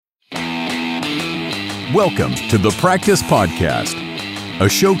Welcome to the Practice Podcast, a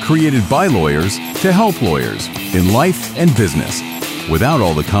show created by lawyers to help lawyers in life and business without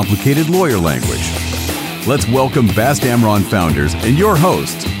all the complicated lawyer language. Let's welcome Bast Amron founders and your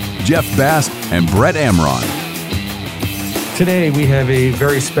hosts, Jeff Bast and Brett Amron. Today we have a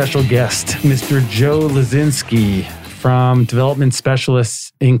very special guest, Mr. Joe Lazinski from Development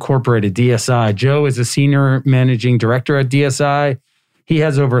Specialists Incorporated, DSI. Joe is a senior managing director at DSI. He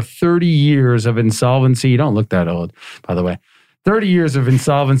has over 30 years of insolvency. You don't look that old, by the way. 30 years of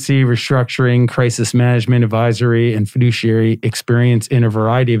insolvency, restructuring, crisis management, advisory, and fiduciary experience in a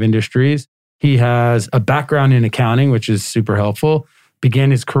variety of industries. He has a background in accounting, which is super helpful.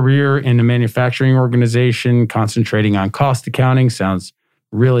 Began his career in a manufacturing organization, concentrating on cost accounting. Sounds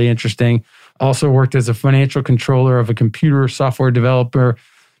really interesting. Also worked as a financial controller of a computer software developer.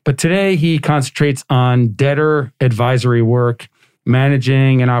 But today he concentrates on debtor advisory work,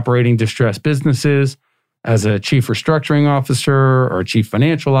 managing and operating distressed businesses as a chief restructuring officer or a chief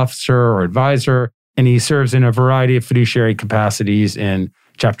financial officer or advisor. And he serves in a variety of fiduciary capacities in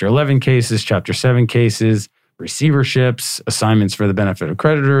Chapter 11 cases, Chapter 7 cases, receiverships, assignments for the benefit of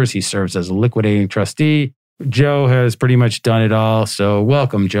creditors. He serves as a liquidating trustee. Joe has pretty much done it all. So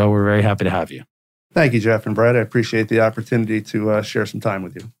welcome, Joe. We're very happy to have you. Thank you, Jeff and Brett. I appreciate the opportunity to share some time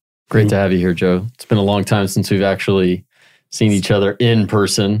with you. Great to have you here, Joe. It's been a long time since we've actually seen each other in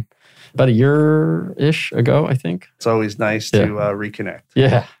person. About a year-ish ago, I think. It's always nice to reconnect.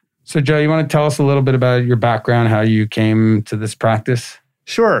 Yeah. So, Joe, you want to tell us a little bit about your background, how you came to this practice?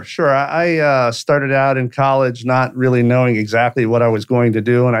 Sure. I started out in college not really knowing exactly what I was going to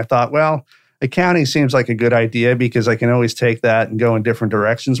do. And I thought, well, accounting seems like a good idea because I can always take that and go in different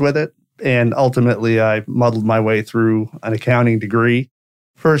directions with it. And ultimately, I muddled my way through an accounting degree.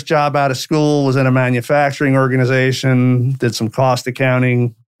 First job out of school was in a manufacturing organization, did some cost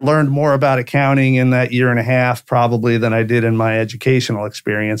accounting, learned more about accounting in that year and a half probably than I did in my educational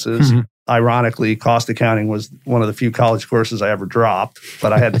experiences. Mm-hmm. Ironically, cost accounting was one of the few college courses I ever dropped,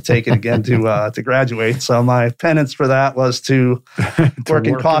 but I had to take it again to graduate. So my penance for that was to work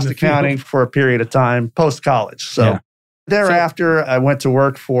in cost accounting for a period of time post-college. So thereafter, I went to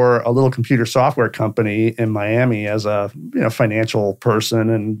work for a little computer software company in Miami as a financial person.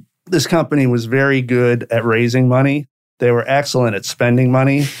 And this company was very good at raising money. They were excellent at spending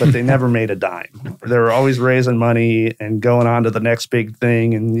money, but they never made a dime. They were always raising money and going on to the next big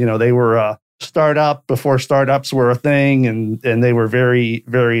thing. And, they were a startup before startups were a thing. And they were very,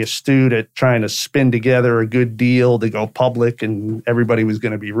 very astute at trying to spin together a good deal to go public and everybody was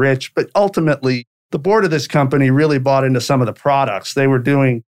going to be rich. But ultimately, the board of this company really bought into some of the products. They were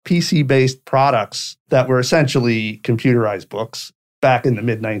doing PC-based products that were essentially computerized books back in the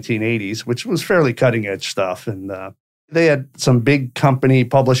mid-1980s, which was fairly cutting-edge stuff. And they had some big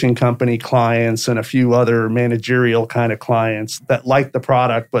publishing company clients and a few other managerial kind of clients that liked the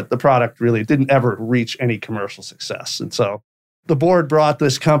product, but the product really didn't ever reach any commercial success. And so the board brought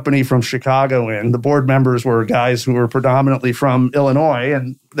this company from Chicago in. The board members were guys who were predominantly from Illinois,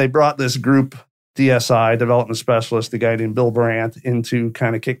 and they brought this group, DSI, Development Specialist, a guy named Bill Brandt, in to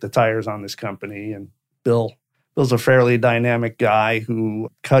kind of kick the tires on this company. And Bill's a fairly dynamic guy who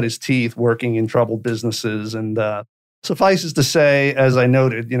cut his teeth working in troubled businesses. And suffices to say, as I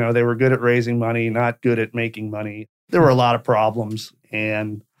noted, they were good at raising money, not good at making money. There were a lot of problems.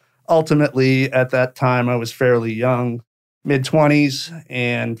 And ultimately, at that time, I was fairly young, mid-20s,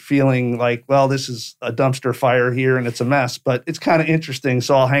 and feeling like, well, this is a dumpster fire here and it's a mess, but it's kind of interesting,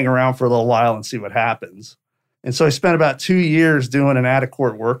 so I'll hang around for a little while and see what happens. And so I spent about 2 years doing an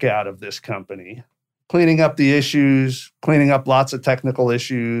out-of-court workout of this company, cleaning up the issues, cleaning up lots of technical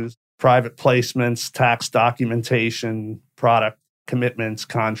issues, private placements, tax documentation, product commitments,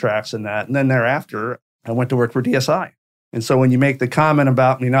 contracts, and that. And then thereafter, I went to work for DSI. And so when you make the comment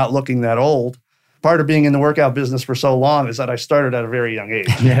about me not looking that old, part of being in the workout business for so long is that I started at a very young age.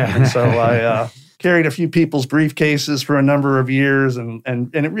 Yeah. And so I carried a few people's briefcases for a number of years, and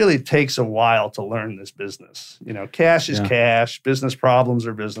it really takes a while to learn this business. Cash is cash, business problems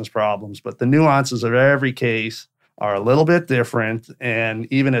are business problems, but the nuances of every case are a little bit different. And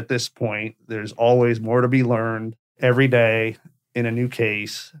even at this point, there's always more to be learned every day in a new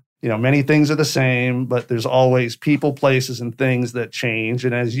case. Many things are the same, but there's always people, places, and things that change.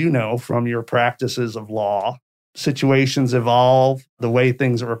 And as you know from your practices of law, situations evolve. The way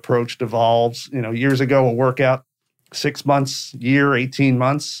things are approached evolves. Years ago, a workout, 6 months, year, 18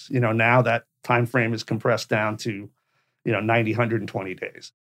 months. Now that time frame is compressed down to, 90, 120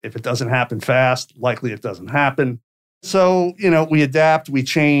 days. If it doesn't happen fast, likely it doesn't happen. So, we adapt, we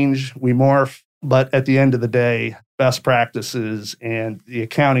change, we morph. But at the end of the day, best practices and the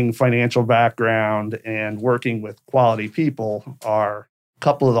accounting financial background and working with quality people are a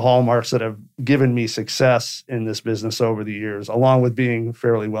couple of the hallmarks that have given me success in this business over the years, along with being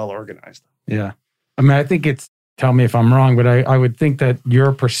fairly well organized. Yeah. I mean, I think tell me if I'm wrong, but I would think that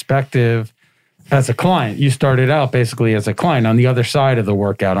your perspective as a client, you started out basically as a client on the other side of the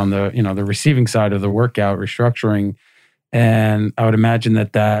workout, on the, the receiving side of the workout, restructuring. And I would imagine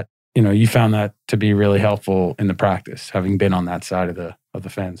that you found that to be really helpful in the practice, having been on that side of the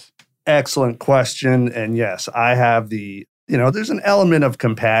fence. Excellent question. And yes, I have there's an element of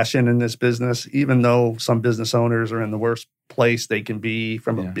compassion in this business, even though some business owners are in the worst place they can be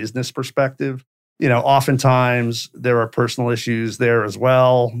from a business perspective. Oftentimes there are personal issues there as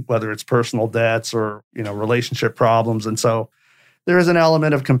well, whether it's personal debts or, relationship problems. And so there is an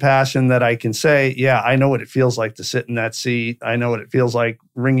element of compassion that I can say, yeah, I know what it feels like to sit in that seat. I know what it feels like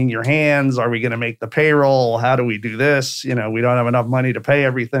wringing your hands. Are we going to make the payroll? How do we do this? We don't have enough money to pay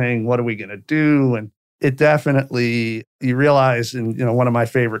everything. What are we going to do? And it definitely, you realize, and one of my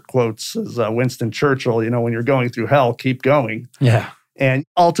favorite quotes is Winston Churchill, when you're going through hell, keep going. Yeah. And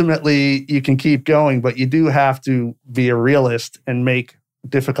ultimately, you can keep going, but you do have to be a realist and make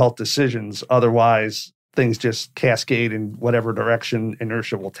difficult decisions. Otherwise, things just cascade in whatever direction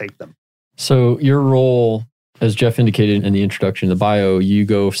inertia will take them. So your role, as Jeff indicated in the introduction to the bio, you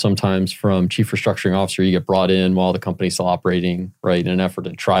go sometimes from chief restructuring officer, you get brought in while the company's still operating, right, in an effort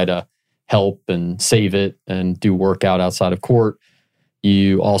to try to help and save it and do work outside of court.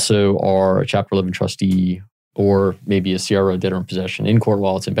 You also are a Chapter 11 trustee or maybe a CRO debtor in possession in court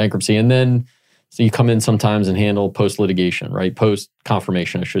while it's in bankruptcy. And then so you come in sometimes and handle post-litigation, right?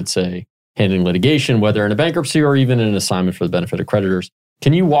 Post-confirmation, I should say, handling litigation, whether in a bankruptcy or even in an assignment for the benefit of creditors.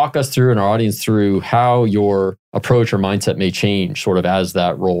 Can you walk us through and our audience through how your approach or mindset may change sort of as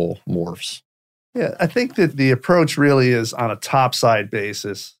that role morphs? Yeah, I think that the approach really is on a top-side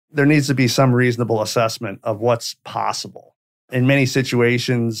basis. There needs to be some reasonable assessment of what's possible. In many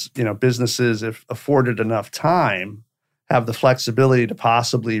situations, businesses, if afforded enough time, have the flexibility to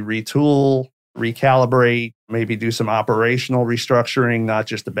possibly retool, recalibrate, maybe do some operational restructuring, not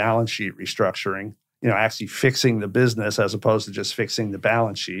just the balance sheet restructuring, actually fixing the business as opposed to just fixing the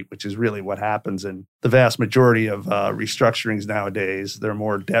balance sheet, which is really what happens in the vast majority of restructurings nowadays. They're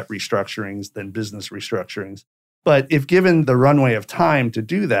more debt restructurings than business restructurings. But if given the runway of time to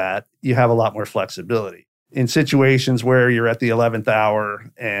do that, you have a lot more flexibility. In situations where you're at the 11th hour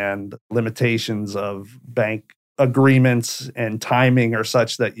and limitations of bank agreements and timing are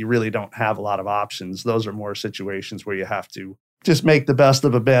such that you really don't have a lot of options, those are more situations where you have to just make the best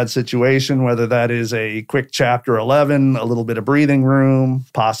of a bad situation, whether that is a quick Chapter 11, a little bit of breathing room,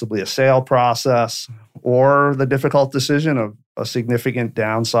 possibly a sale process, or the difficult decision of a significant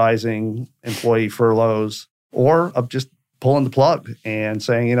downsizing, employee furloughs, or of just pulling the plug and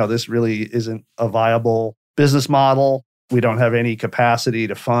saying, this really isn't a viable business model. We don't have any capacity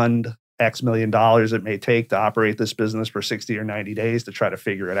to fund X million dollars it may take to operate this business for 60 or 90 days to try to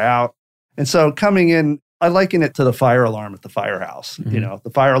figure it out. And so coming in, I liken it to the fire alarm at the firehouse. Mm-hmm. The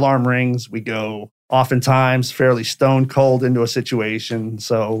fire alarm rings, we go oftentimes fairly stone cold into a situation.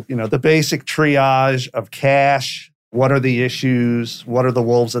 So, the basic triage of cash, what are the issues? What are the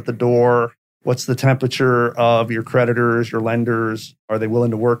wolves at the door? What's the temperature of your creditors, your lenders? Are they willing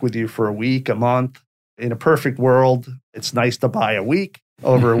to work with you for a week, a month? In a perfect world, it's nice to buy a week.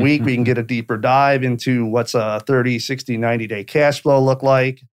 Over a week, we can get a deeper dive into what's a 30, 60, 90-day cash flow look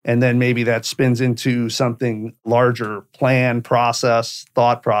like. And then maybe that spins into something larger plan, process,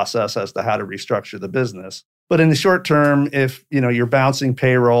 thought process as to how to restructure the business. But in the short term, if you're bouncing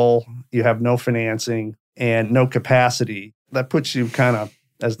payroll, you have no financing and no capacity, that puts you kind of,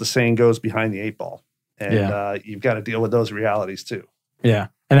 as the saying goes, behind the eight ball. And you've got to deal with those realities too. Yeah.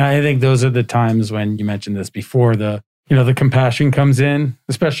 And I think those are the times when you mentioned this before, the compassion comes in,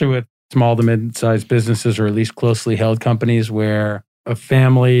 especially with small to mid-sized businesses or at least closely held companies where a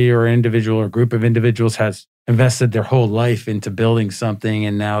family or individual or group of individuals has invested their whole life into building something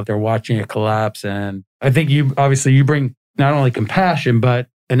and now they're watching it collapse. And I think you bring not only compassion, but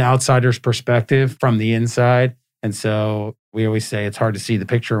an outsider's perspective from the inside. And so we always say it's hard to see the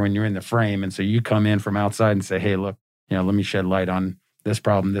picture when you're in the frame. And so you come in from outside and say, hey, look, let me shed light on this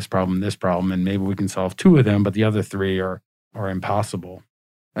problem, this problem, this problem, and maybe we can solve two of them, but the other three are impossible.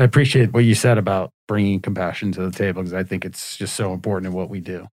 I appreciate what you said about bringing compassion to the table because I think it's just so important in what we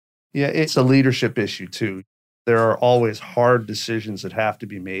do. Yeah, it's a leadership issue too. There are always hard decisions that have to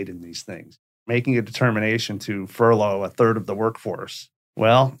be made in these things. Making a determination to furlough a third of the workforce.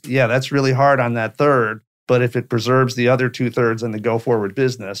 Well, yeah, that's really hard on that third, But if it preserves the other 2/3 in the go forward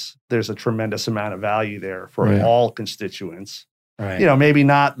business, there's a tremendous amount of value there for all constituents. Right. Maybe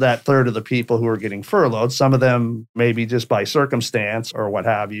not that third of the people who are getting furloughed. Some of them maybe just by circumstance or what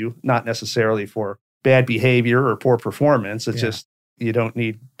have you, not necessarily for bad behavior or poor performance. It's just you don't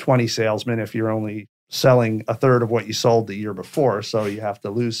need 20 salesmen if you're only selling a third of what you sold the year before. So you have to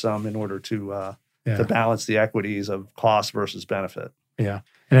lose some in order to balance the equities of cost versus benefit. Yeah.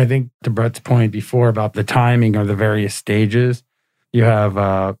 And I think to Brett's point before about the timing of the various stages, you have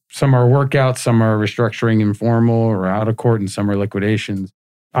some are workouts, some are restructuring informal or out of court, and some are liquidations.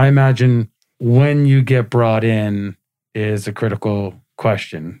 I imagine when you get brought in is a critical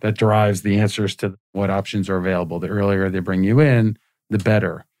question that derives the answers to what options are available. The earlier they bring you in, the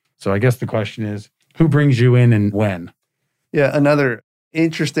better. So I guess the question is, who brings you in and when? Yeah, another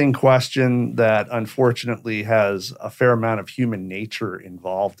interesting question that unfortunately has a fair amount of human nature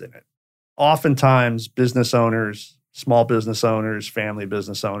involved in it. Oftentimes, business owners, small business owners, family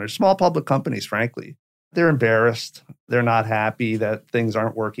business owners, small public companies, frankly, they're embarrassed. They're not happy that things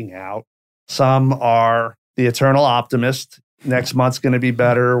aren't working out. Some are the eternal optimist. Next month's going to be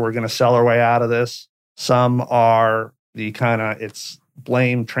better. We're going to sell our way out of this. Some are the it's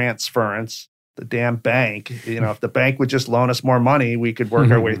blame transference. The damn bank, if the bank would just loan us more money, we could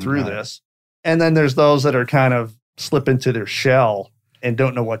work our way through this. And then there's those that are kind of slip into their shell and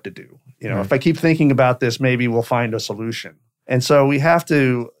don't know what to do. If I keep thinking about this, maybe we'll find a solution. And so we have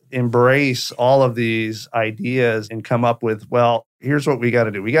to embrace all of these ideas and come up with, well, here's what we got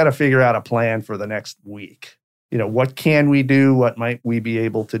to do. We got to figure out a plan for the next week. What can we do? What might we be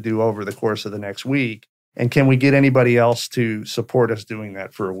able to do over the course of the next week? And can we get anybody else to support us doing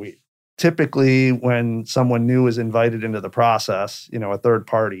that for a week? Typically, when someone new is invited into the process, a third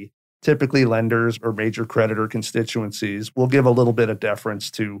party, typically lenders or major creditor constituencies will give a little bit of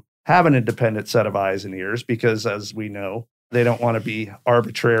deference to have an independent set of eyes and ears because, as we know, they don't want to be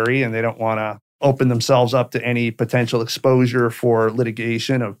arbitrary and they don't want to open themselves up to any potential exposure for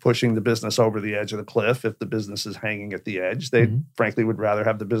litigation of pushing the business over the edge of the cliff. If the business is hanging at the edge, they frankly would rather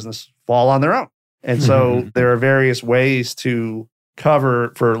have the business fall on their own. And so there are various ways to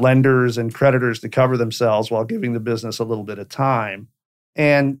cover for lenders and creditors to cover themselves while giving the business a little bit of time.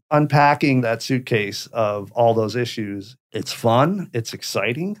 And unpacking that suitcase of all those issues, it's fun, it's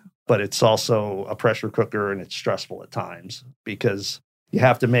exciting, but it's also a pressure cooker and it's stressful at times because you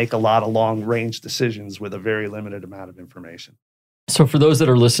have to make a lot of long-range decisions with a very limited amount of information. So for those that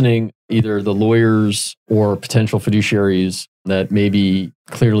are listening, either the lawyers or potential fiduciaries that maybe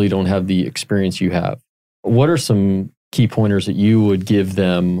clearly don't have the experience you have, what are some key pointers that you would give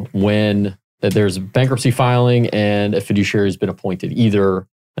them when there's a bankruptcy filing and a fiduciary has been appointed, either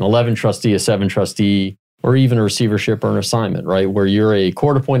an 11 trustee, a 7 trustee, or even a receivership or an assignment, right? Where you're a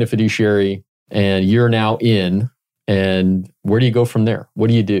court-appointed fiduciary and you're now in, and where do you go from there? What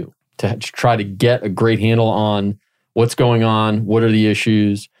do you do to try to get a great handle on what's going on? What are the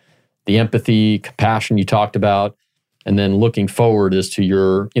issues, the empathy, compassion you talked about, and then looking forward as to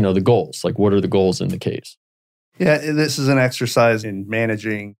your, the goals, like what are the goals in the case? Yeah, this is an exercise in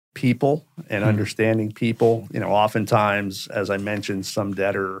managing people and understanding people. Oftentimes, as I mentioned, some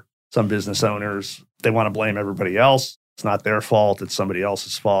debtor, some business owners, they want to blame everybody else. It's not their fault. It's somebody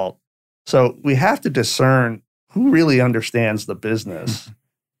else's fault. So we have to discern who really understands the business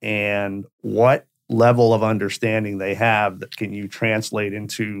and what level of understanding they have that can you translate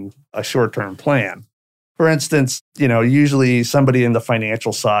into a short-term plan. For instance, usually somebody in the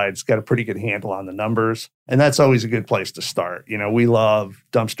financial side's got a pretty good handle on the numbers, and that's always a good place to start. We love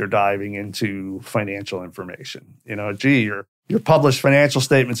dumpster diving into financial information. Your published financial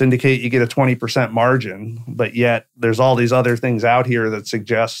statements indicate you get a 20% margin, but yet there's all these other things out here that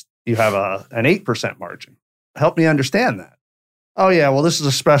suggest you have an 8% margin. Help me understand that. Oh yeah, well, this is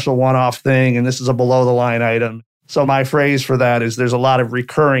a special one-off thing, and this is a below-the-line item. So my phrase for that is there's a lot of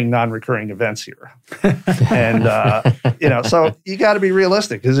recurring, non-recurring events here. And, so you got to be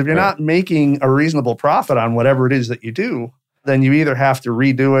realistic because if you're not making a reasonable profit on whatever it is that you do, then you either have to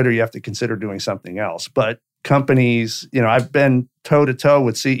redo it or you have to consider doing something else. But companies, I've been toe to toe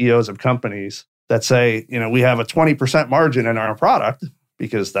with CEOs of companies that say, we have a 20% margin in our product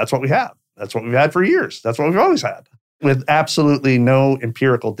because that's what we have. That's what we've had for years. That's what we've always had with absolutely no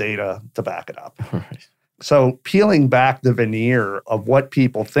empirical data to back it up. Right. So peeling back the veneer of what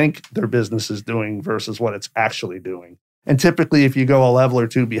people think their business is doing versus what it's actually doing. And typically, if you go a level or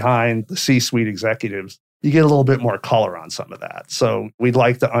two behind the C-suite executives, you get a little bit more color on some of that. So we'd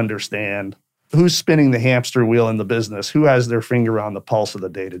like to understand who's spinning the hamster wheel in the business, who has their finger on the pulse of the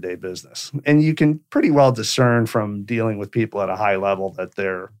day-to-day business. And you can pretty well discern from dealing with people at a high level that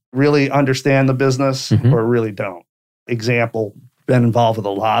they're really understand the business or really don't. Example, been involved with a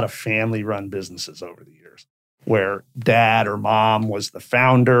lot of family-run businesses over the years where dad or mom was the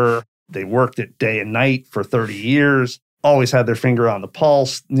founder. They worked it day and night for 30 years, always had their finger on the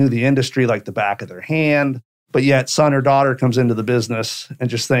pulse, knew the industry like the back of their hand. But yet son or daughter comes into the business and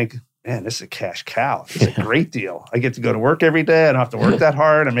just think, man, this is a cash cow. It's a great deal. I get to go to work every day. I don't have to work that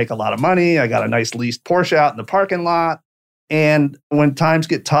hard. I make a lot of money. I got a nice leased Porsche out in the parking lot. And when times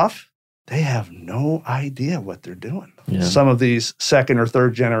get tough, they have no idea what they're doing. Yeah. Some of these second or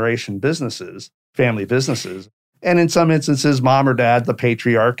third generation businesses, family businesses, and in some instances, mom or dad, the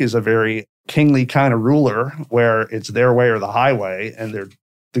patriarch, is a very kingly kind of ruler where it's their way or the highway. And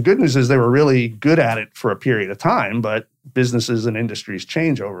the good news is they were really good at it for a period of time, but businesses and industries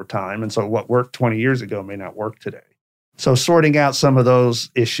change over time. And so what worked 20 years ago may not work today. So sorting out some of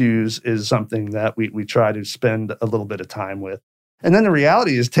those issues is something that we try to spend a little bit of time with. And then the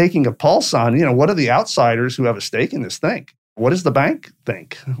reality is taking a pulse on, what do the outsiders who have a stake in this think? What does the bank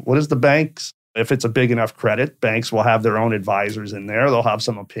think? What does the banks, if it's a big enough credit, banks will have their own advisors in there. They'll have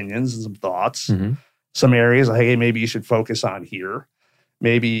some opinions and some thoughts, some areas, hey, maybe you should focus on here.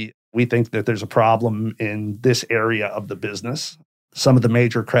 Maybe we think that there's a problem in this area of the business. Some of the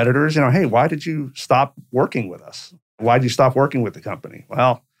major creditors, hey, why did you stop working with us? Why did you stop working with the company?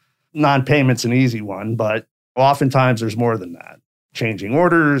 Well, non-payment's an easy one, but oftentimes there's more than that. Changing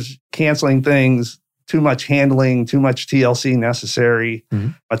orders, canceling things, too much handling, too much TLC necessary.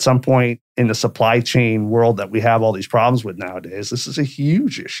 At some point in the supply chain world that we have all these problems with nowadays, this is a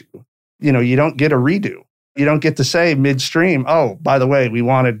huge issue. You don't get a redo. You don't get to say midstream, oh, by the way, we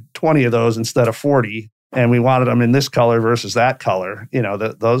wanted 20 of those instead of 40, and we wanted them in this color versus that color.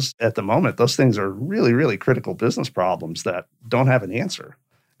 Those at the moment, those things are really, really critical business problems that don't have an answer.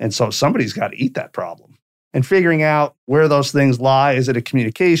 And so somebody's got to eat that problem. And figuring out where those things lie. Is it a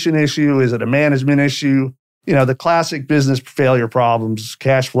communication issue? Is it a management issue? The classic business failure problems,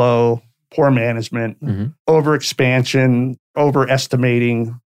 cash flow, poor management, overexpansion,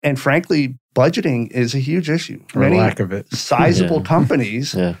 overestimating, and frankly, budgeting is a huge issue. Or lack of it. Sizable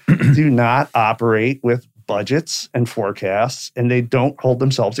companies do not operate with budgets and forecasts, and they don't hold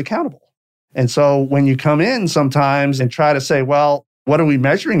themselves accountable. And so when you come in sometimes and try to say, well, what are we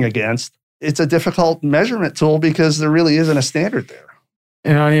measuring against? It's a difficult measurement tool because there really isn't a standard there.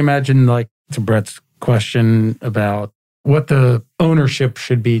 And I imagine, to Brett's question about what the ownership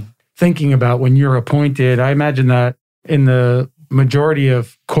should be thinking about when you're appointed, I imagine that in the majority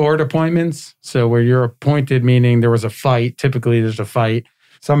of court appointments, so where you're appointed, meaning there was a fight, typically there's a fight,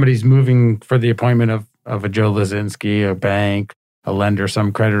 somebody's moving for the appointment of a Joe Lazinski, a bank, a lender,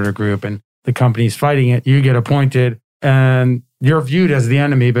 some creditor group, and the company's fighting it, you get appointed, and you're viewed as the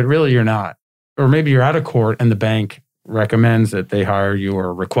enemy, but really you're not. Or maybe you're out of court and the bank recommends that they hire you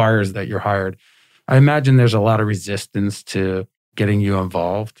or requires that you're hired. I imagine there's a lot of resistance to getting you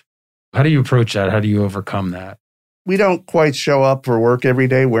involved. How do you approach that? How do you overcome that? We don't quite show up for work every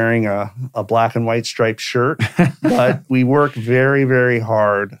day wearing a black and white striped shirt, but we work very, very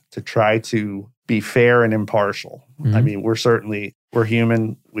hard to try to be fair and impartial. I mean, we're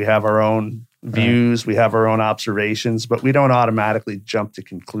human. We have our own views. We have our own observations, but we don't automatically jump to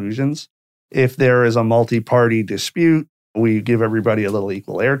conclusions. If there is a multi-party dispute, we give everybody a little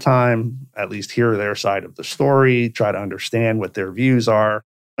equal airtime, at least hear their side of the story, try to understand what their views are.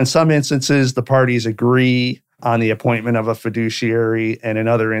 In some instances, the parties agree on the appointment of a fiduciary, and in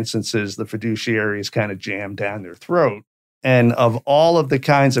other instances, the fiduciary is kind of jammed down their throat. And of all of the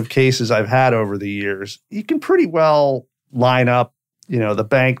kinds of cases I've had over the years, you can pretty well line up, the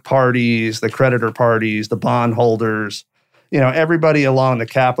bank parties, the creditor parties, the bondholders, everybody along the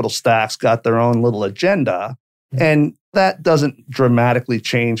capital stack's got their own little agenda. And that doesn't dramatically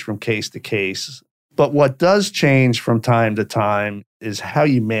change from case to case. But what does change from time to time is how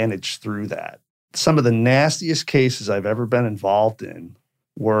you manage through that. Some of the nastiest cases I've ever been involved in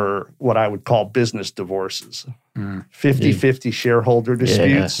were what I would call business divorces, 50-50 shareholder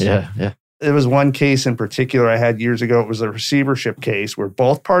disputes. Yeah. There was one case in particular I had years ago. It was a receivership case where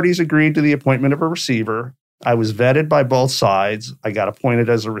both parties agreed to the appointment of a receiver. I was vetted by both sides. I got appointed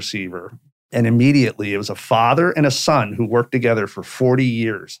as a receiver. And immediately, it was a father and a son who worked together for 40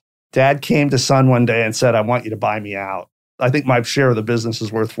 years. Dad came to son one day and said, I want you to buy me out. I think my share of the business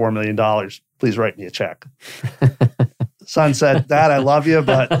is worth $4 million. Please write me a check. Son said, Dad, I love you,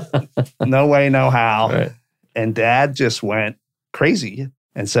 but no way, no how. Right. And Dad just went crazy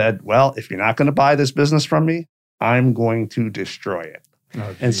and said, well, if you're not going to buy this business from me, I'm going to destroy it.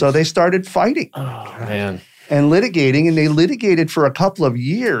 Oh, and so they started fighting Oh, man. and litigating, and they litigated for a couple of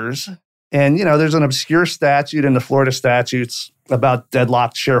years. And, there's an obscure statute in the Florida statutes about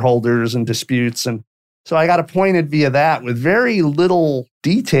deadlocked shareholders and disputes. And so I got appointed via that with very little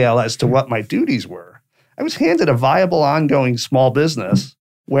detail as to what my duties were. I was handed a viable ongoing small business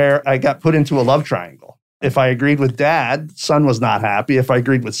where I got put into a love triangle. If I agreed with dad, son was not happy. If I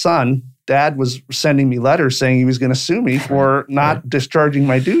agreed with son, dad was sending me letters saying he was going to sue me for not discharging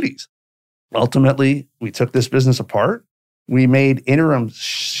my duties. Ultimately, we took this business apart. We made interim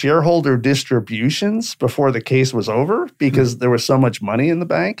shareholder distributions before the case was over because there was so much money in the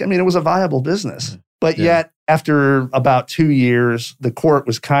bank. I mean, it was a viable business. But yet, after about 2 years, the court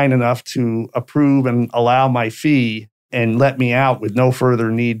was kind enough to approve and allow my fee and let me out with no further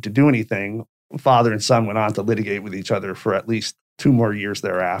need to do anything. Father and son went on to litigate with each other for at least 2 more years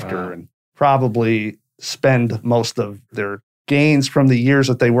thereafter and probably spend most of their gains from the years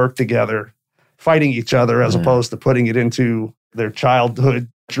that they worked together fighting each other as opposed to putting it into their childhood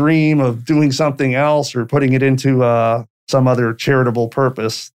dream of doing something else or putting it into some other charitable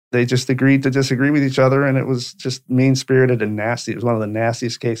purpose. They just agreed to disagree with each other, and it was just mean-spirited and nasty. It was one of the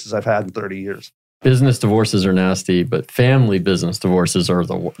nastiest cases I've had in 30 years. Business divorces are nasty, but family business divorces are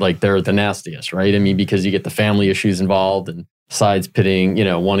they're the nastiest, right? I mean, because you get the family issues involved and sides pitting,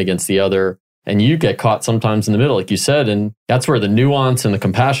 one against the other, and you get caught sometimes in the middle, like you said, and that's where the nuance and the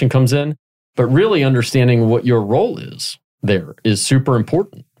compassion comes in. But really understanding what your role is there is super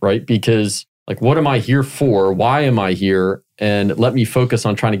important, right? Because what am I here for? Why am I here? And let me focus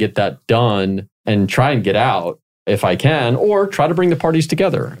on trying to get that done and try and get out if I can, or try to bring the parties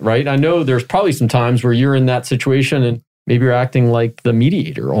together, right? I know there's probably some times where you're in that situation and maybe you're acting like the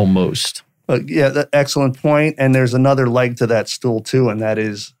mediator almost. Excellent point. And there's another leg to that stool too, and that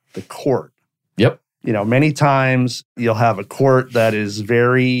is the court. Yep. Many times you'll have a court that is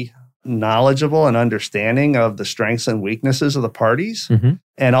very knowledgeable and understanding of the strengths and weaknesses of the parties. Mm-hmm.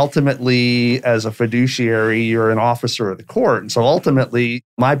 And ultimately, as a fiduciary, you're an officer of the court. And so ultimately,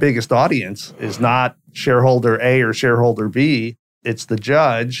 my biggest audience is not shareholder A or shareholder B. It's the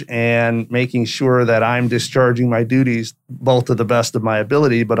judge and making sure that I'm discharging my duties both to the best of my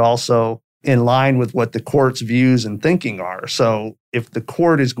ability, but also in line with what the court's views and thinking are. So if the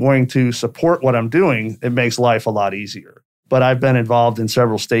court is going to support what I'm doing, it makes life a lot easier. But I've been involved in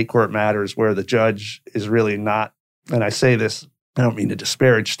several state court matters where the judge is really not, and I say this, I don't mean to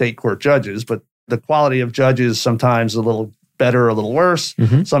disparage state court judges, but the quality of judges sometimes a little better, a little worse.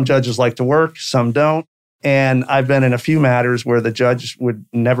 Mm-hmm. Some judges like to work, some don't. And I've been in a few matters where the judge would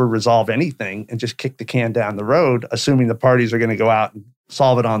never resolve anything and just kick the can down the road, assuming the parties are going to go out and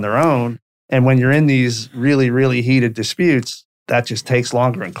solve it on their own. And when you're in these really, really heated disputes, that just takes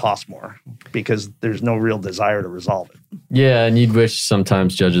longer and costs more because there's no real desire to resolve it. Yeah, and you'd wish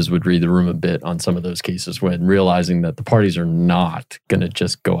sometimes judges would read the room a bit on some of those cases when realizing that the parties are not going to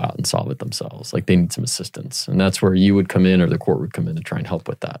just go out and solve it themselves. Like they need some assistance. And that's where you would come in or the court would come in to try and help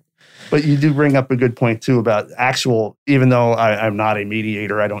with that. But you do bring up a good point too about even though I'm not a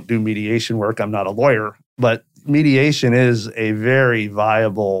mediator, I don't do mediation work, I'm not a lawyer, but mediation is a very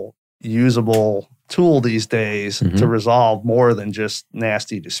viable, usable tool these days to resolve more than just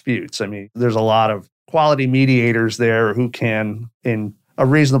nasty disputes. I mean, there's a lot of quality mediators there who can, in a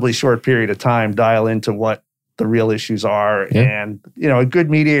reasonably short period of time, dial into what the real issues are. Yeah. And, a good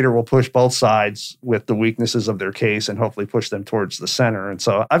mediator will push both sides with the weaknesses of their case and hopefully push them towards the center. And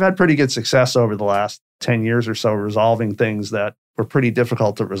so I've had pretty good success over the last 10 years or so resolving things that were pretty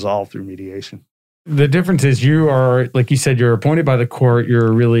difficult to resolve through mediation. The difference is you are, like you said, you're appointed by the court.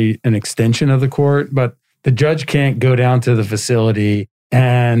 You're really an extension of the court, but the judge can't go down to the facility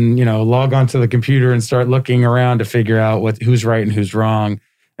and, log onto the computer and start looking around to figure out who's right and who's wrong.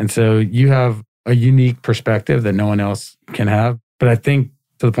 And so you have a unique perspective that no one else can have. But I think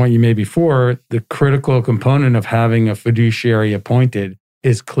to the point you made before, the critical component of having a fiduciary appointed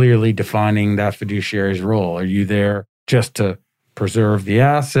is clearly defining that fiduciary's role. Are you there just to preserve the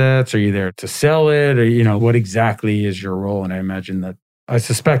assets? Are you there to sell it? Or, what exactly is your role? And I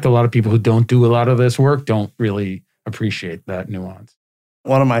suspect a lot of people who don't do a lot of this work don't really appreciate that nuance.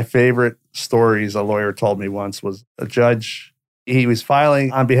 One of my favorite stories a lawyer told me once was a judge. He was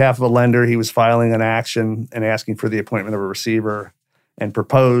filing on behalf of a lender. He was filing an action and asking for the appointment of a receiver and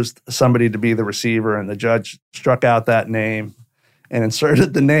proposed somebody to be the receiver. And the judge struck out that name and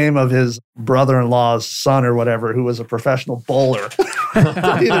inserted the name of his brother-in-law's son or whatever, who was a professional bowler,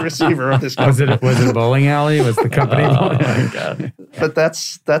 to be the receiver of this company. Was it a bowling alley? Was the company? Oh my God. But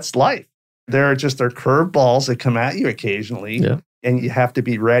that's life. There are curveballs that come at you occasionally. Yeah. And you have to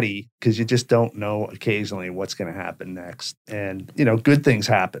be ready because you just don't know occasionally what's going to happen next. And, good things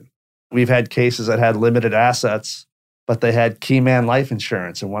happen. We've had cases that had limited assets but they had key man life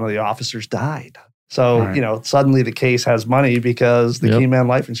insurance and one of the officers died. So, Right. suddenly the case has money because the Yep. key man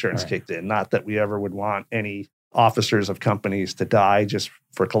life insurance Right. kicked in. Not that we ever would want any officers of companies to die just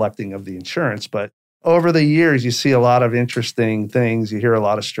for collecting of the insurance, but over the years, you see a lot of interesting things. You hear a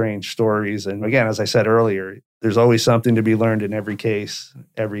lot of strange stories. And again, as I said earlier, there's always something to be learned in every case.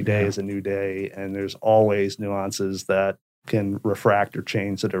 Every day Yeah. is a new day. And there's always nuances that can refract or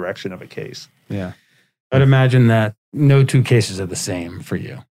change the direction of a case. Yeah. I'd imagine that no two cases are the same for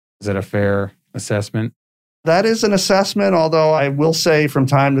you. Is that a fair assessment? That is an assessment, although I will say from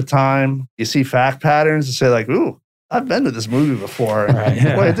time to time, you see fact patterns and say like, ooh, I've been to this movie before.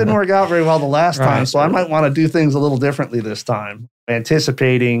 Right. Boy, it didn't work out very well the last time, Right. so I might want to do things a little differently this time,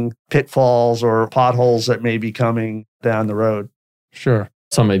 anticipating pitfalls or potholes that may be coming down the road. Sure.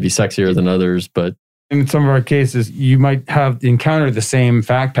 Some may be sexier than others, but In some of our cases, you might have encountered the same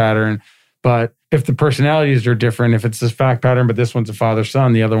fact pattern, but if the personalities are different, if it's this fact pattern, but this one's a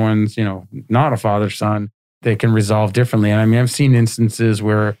father-son, the other one's, not a father-son, they can resolve differently. And I mean, I've seen instances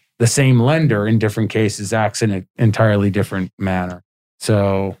where the same lender in different cases acts in an entirely different manner.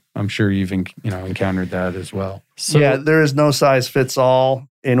 So I'm sure you've encountered that as well. so Yeah, there is no size fits all.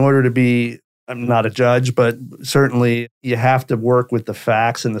 In order to be, I'm not a judge, but certainly you have to work with the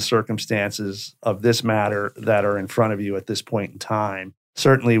facts and the circumstances of this matter that are in front of you at this point in time.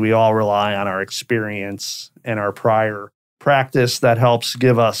 Certainly, we all rely on our experience and our prior practice that helps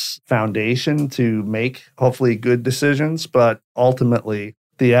give us foundation to make hopefully good decisions. But ultimately,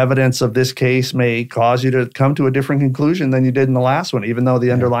 the evidence of this case may cause you to come to a different conclusion than you did in the last one, even though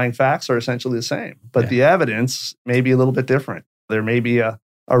the underlying facts are essentially the same. But the evidence may be a little bit different. There may be a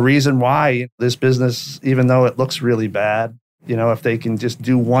reason why this business, even though it looks really bad, if they can just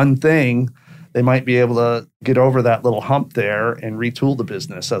do one thing, they might be able to get over that little hump there and retool the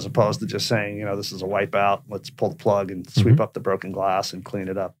business as opposed to just saying, this is a wipeout. Let's pull the plug and sweep up the broken glass and clean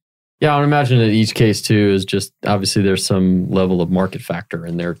it up. yeah, I would imagine that each case too is just obviously there's some level of market factor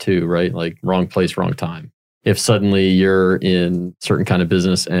in there too, right? Like wrong place, wrong time. If suddenly you're in certain kind of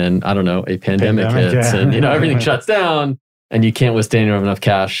business and I don't know, a pandemic hits and everything shuts down and you can't withstand enough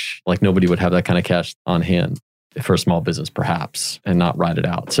cash, like nobody would have that kind of cash on hand for a small business perhaps and not ride it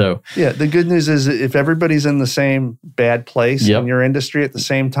out. So yeah, the good news is if everybody's in the same bad place in your industry at the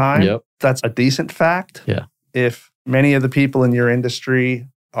same time, that's a decent fact. Yeah. If many of the people in your industry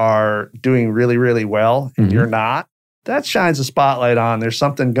are doing really, really well and you're not, that shines a spotlight on there's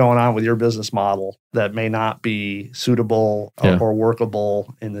something going on with your business model that may not be suitable or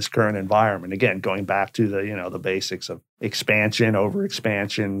workable in this current environment. Again, going back to the basics of expansion, over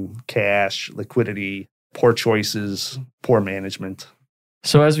expansion, cash, liquidity, poor choices, poor management.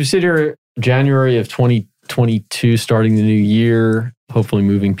 So as we sit here, January of 2022, starting the new year, hopefully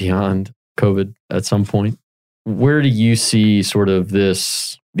moving beyond COVID at some point, where do you see sort of the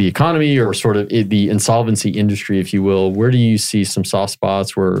economy or sort of the insolvency industry, if you will? Where do you see some soft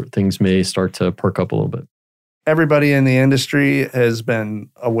spots where things may start to perk up a little bit? Everybody in the industry has been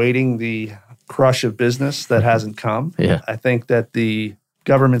awaiting the crush of business that hasn't come. Yeah. I think that the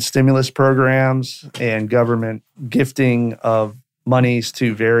government stimulus programs and government gifting of monies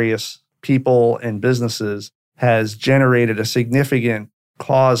to various people and businesses has generated a significant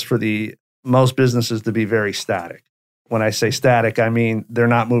cause for most businesses to be very static. When I say static, I mean they're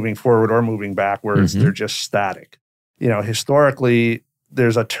not moving forward or moving backwards. They're just static. Historically,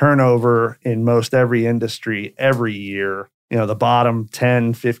 there's a turnover in most every industry every year. The bottom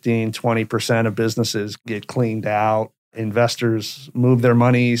 10, 15, 20% of businesses get cleaned out. Investors move their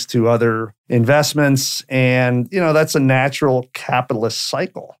monies to other investments. And, that's a natural capitalist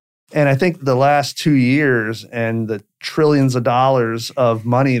cycle. And I think the last 2 years and the trillions of dollars of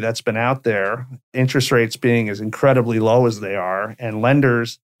money that's been out there, interest rates being as incredibly low as they are, and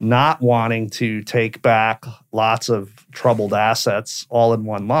lenders not wanting to take back lots of troubled assets all in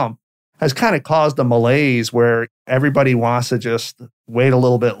one lump, has kind of caused a malaise where everybody wants to just wait a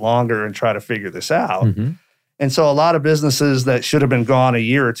little bit longer and try to figure this out. And so a lot of businesses that should have been gone a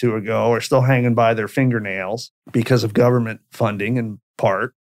year or two ago are still hanging by their fingernails because of government funding in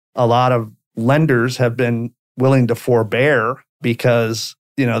part. A lot of lenders have been willing to forbear because,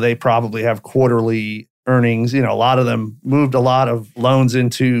 they probably have quarterly earnings. A lot of them moved a lot of loans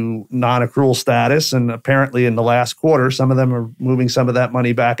into non-accrual status. And apparently in the last quarter, some of them are moving some of that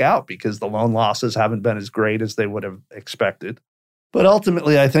money back out because the loan losses haven't been as great as they would have expected. But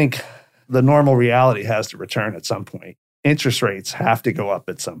ultimately, I think the normal reality has to return at some point. Interest rates have to go up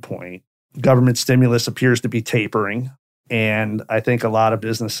at some point. Government stimulus appears to be tapering. And I think a lot of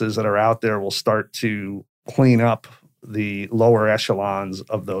businesses that are out there will start to clean up the lower echelons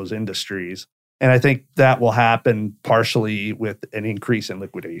of those industries. And I think that will happen partially with an increase in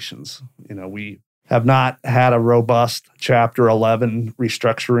liquidations. We have not had a robust Chapter 11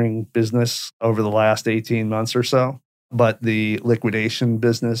 restructuring business over the last 18 months or so, but the liquidation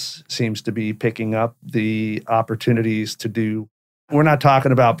business seems to be picking up the opportunities to do. We're not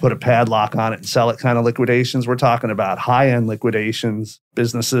talking about put a padlock on it and sell it kind of liquidations. We're talking about high-end liquidations,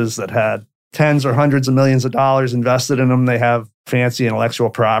 businesses that had tens or hundreds of millions of dollars invested in them. They have fancy intellectual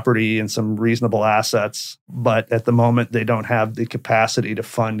property and some reasonable assets, but at the moment, they don't have the capacity to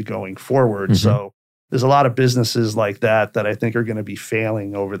fund going forward. Mm-hmm. So there's a lot of businesses like that I think are going to be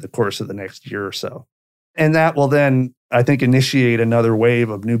failing over the course of the next year or so. And that will then, I think, initiate another wave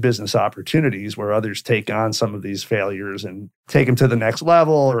of new business opportunities where others take on some of these failures and take them to the next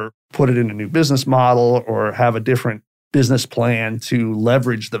level or put it in a new business model or have a different business plan to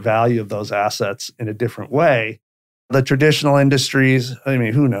leverage the value of those assets in a different way. The traditional industries,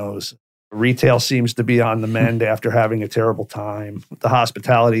 who knows? Retail seems to be on the mend after having a terrible time. The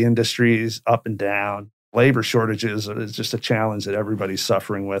hospitality industry is up and down. Labor shortages is just a challenge that everybody's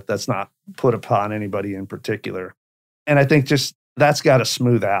suffering with. That's not put upon anybody in particular. And I think just that's got to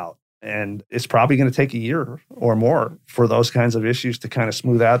smooth out. And it's probably going to take a year or more for those kinds of issues to kind of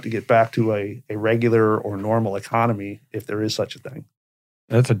smooth out to get back to a regular or normal economy, if there is such a thing.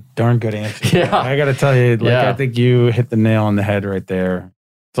 That's a darn good answer. Yeah. I got to tell you, I think you hit the nail on the head right there.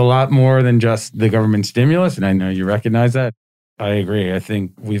 It's a lot more than just the government stimulus, and I know you recognize that. I agree. I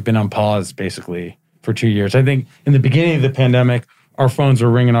think we've been on pause basically for 2 years. I think in the beginning of the pandemic, our phones were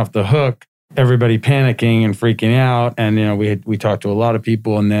ringing off the hook, everybody panicking and freaking out. And, we talked to a lot of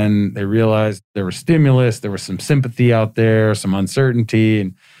people, and then they realized there was stimulus, there was some sympathy out there, some uncertainty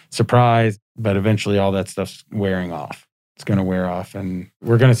and surprise, but eventually all that stuff's wearing off. It's going to wear off, and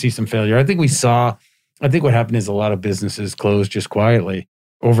we're going to see some failure. I think what happened is a lot of businesses closed just quietly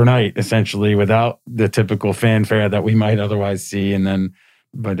overnight, essentially, without the typical fanfare that we might otherwise see.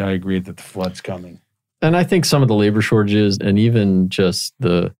 But I agree that the flood's coming. And I think some of the labor shortages and even just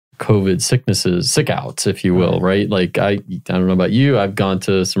the COVID sick outs, if you will, right? Like I don't know about you, I've gone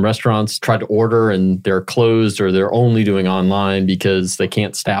to some restaurants, tried to order, and they're closed or they're only doing online because they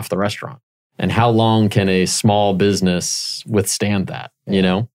can't staff the restaurant. And how long can a small business withstand that,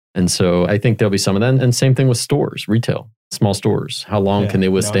 And so I think there'll be some of that. And same thing with stores, retail, small stores. How long can they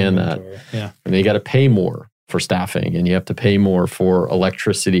withstand that? Yeah. And you got to pay more for staffing, and you have to pay more for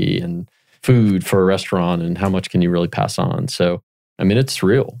electricity and food for a restaurant, and how much can you really pass on? So, it's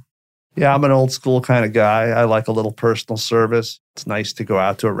real. Yeah, I'm an old school kind of guy. I like a little personal service. It's nice to go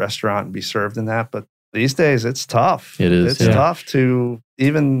out to a restaurant and be served in that, but these days it's tough. It is. It's tough to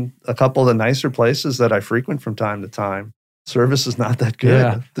even a couple of the nicer places that I frequent from time to time. Service is not that good.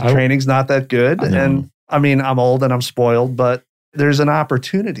 Yeah, the training's not that good. And I'm old and I'm spoiled, but there's an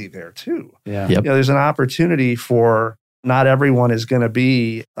opportunity there too. Yeah. Yep. There's an opportunity for not everyone is going to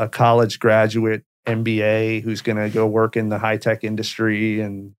be a college graduate MBA who's going to go work in the high-tech industry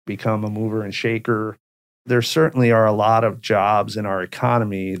and become a mover and shaker. There certainly are a lot of jobs in our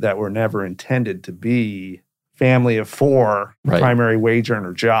economy that were never intended to be family of four primary wage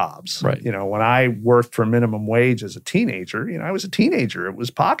earner jobs. Right. When I worked for minimum wage as a teenager, I was a teenager. It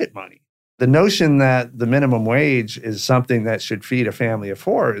was pocket money. The notion that the minimum wage is something that should feed a family of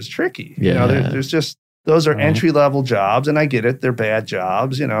four is tricky. Yeah. There's just, those are entry-level jobs, and I get it. They're bad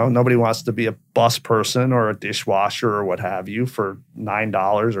jobs. Nobody wants to be a bus person or a dishwasher or what have you for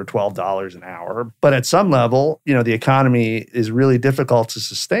 $9 or $12 an hour. But at some level, the economy is really difficult to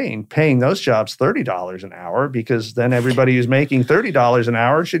sustain paying those jobs $30 an hour, because then everybody who's making $30 an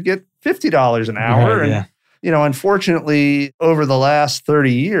hour should get $50 an hour. Right, yeah. And, unfortunately, over the last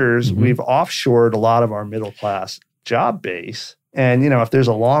 30 years, we've offshored a lot of our middle-class job base. And, if there's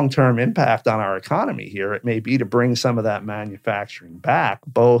a long-term impact on our economy here, it may be to bring some of that manufacturing back,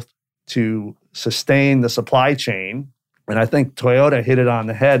 both to sustain the supply chain. And I think Toyota hit it on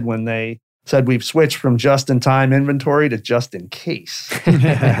the head when they said we've switched from just-in-time inventory to just-in-case.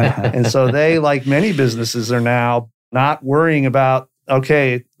 And so they, like many businesses, are now not worrying about,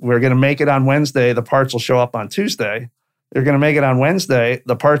 okay, we're going to make it on Wednesday, the parts will show up on Tuesday. They're going to make it on Wednesday.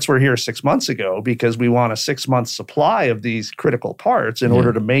 The parts were here 6 months ago because we want a 6-month supply of these critical parts in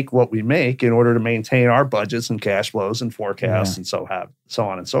order to make what we make, in order to maintain our budgets and cash flows and forecasts and so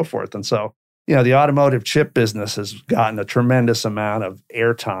on and so forth. And so, the automotive chip business has gotten a tremendous amount of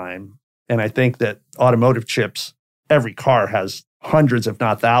airtime. And I think that automotive chips, every car has hundreds, if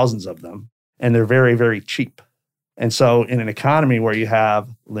not thousands of them, and they're very, very cheap. And so in an economy where you have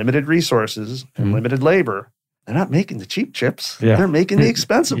limited resources and limited labor, they're not making the cheap chips. Yeah. They're making the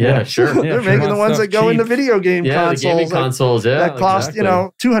expensive Yeah, ones. sure. They're Yeah, making the ones stuff that go cheap. into video game Yeah, consoles. the gaming consoles. Yeah, that cost,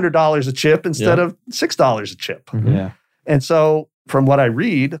 exactly. $200 a chip instead of $6 a chip. Mhm. Yeah. And so from what I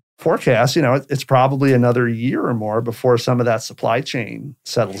read, forecasts, it's probably another year or more before some of that supply chain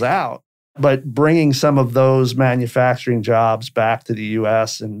settles out. But bringing some of those manufacturing jobs back to the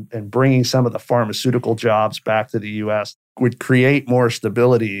U.S. and bringing some of the pharmaceutical jobs back to the U.S. would create more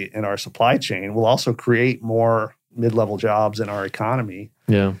stability in our supply chain, will also create more mid-level jobs in our economy,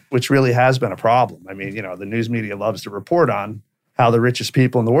 which really has been a problem. I mean, the news media loves to report on how the richest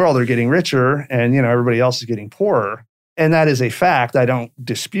people in the world are getting richer and, everybody else is getting poorer. And that is a fact. I don't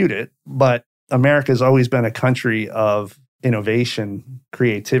dispute it. But America has always been a country of innovation,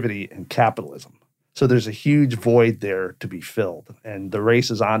 creativity, and capitalism. So there's a huge void there to be filled. And the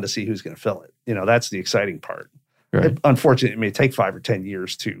race is on to see who's going to fill it. That's the exciting part. Right. Unfortunately, it may take 5 or 10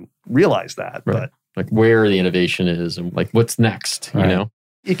 years to realize that. Right. But like where the innovation is and like what's next, Right.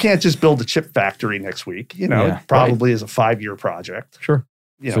 You can't just build a chip factory next week. Yeah. Probably is a 5-year project. Sure.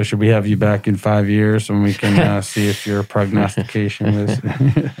 So should we have you back in 5 years when we can see if your prognostication was...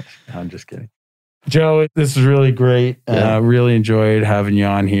 I'm just kidding. Joe, this is really great. Yeah. Really enjoyed having you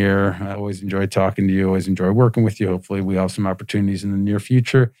on here. I always enjoyed talking to you. Always enjoy working with you. Hopefully we have some opportunities in the near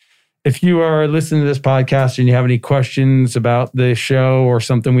future. If you are listening to this podcast and you have any questions about the show or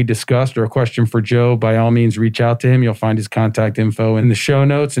something we discussed or a question for Joe, by all means, reach out to him. You'll find his contact info in the show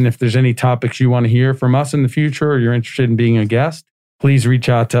notes. And if there's any topics you want to hear from us in the future or you're interested in being a guest, please reach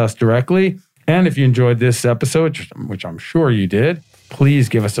out to us directly. And if you enjoyed this episode, which I'm sure you did, please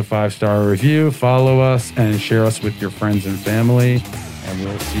give us a 5-star review, follow us, and share us with your friends and family. And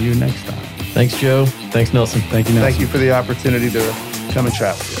we'll see you next time. Thanks, Joe. Thanks, Nelson. Thank you, Nelson. Thank you for the opportunity to come and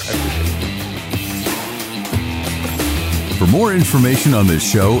chat with you. I appreciate it. For more information on this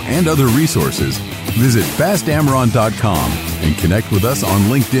show and other resources, visit fastamron.com and connect with us on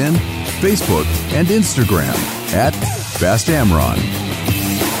LinkedIn, Facebook, and Instagram @FastAmron.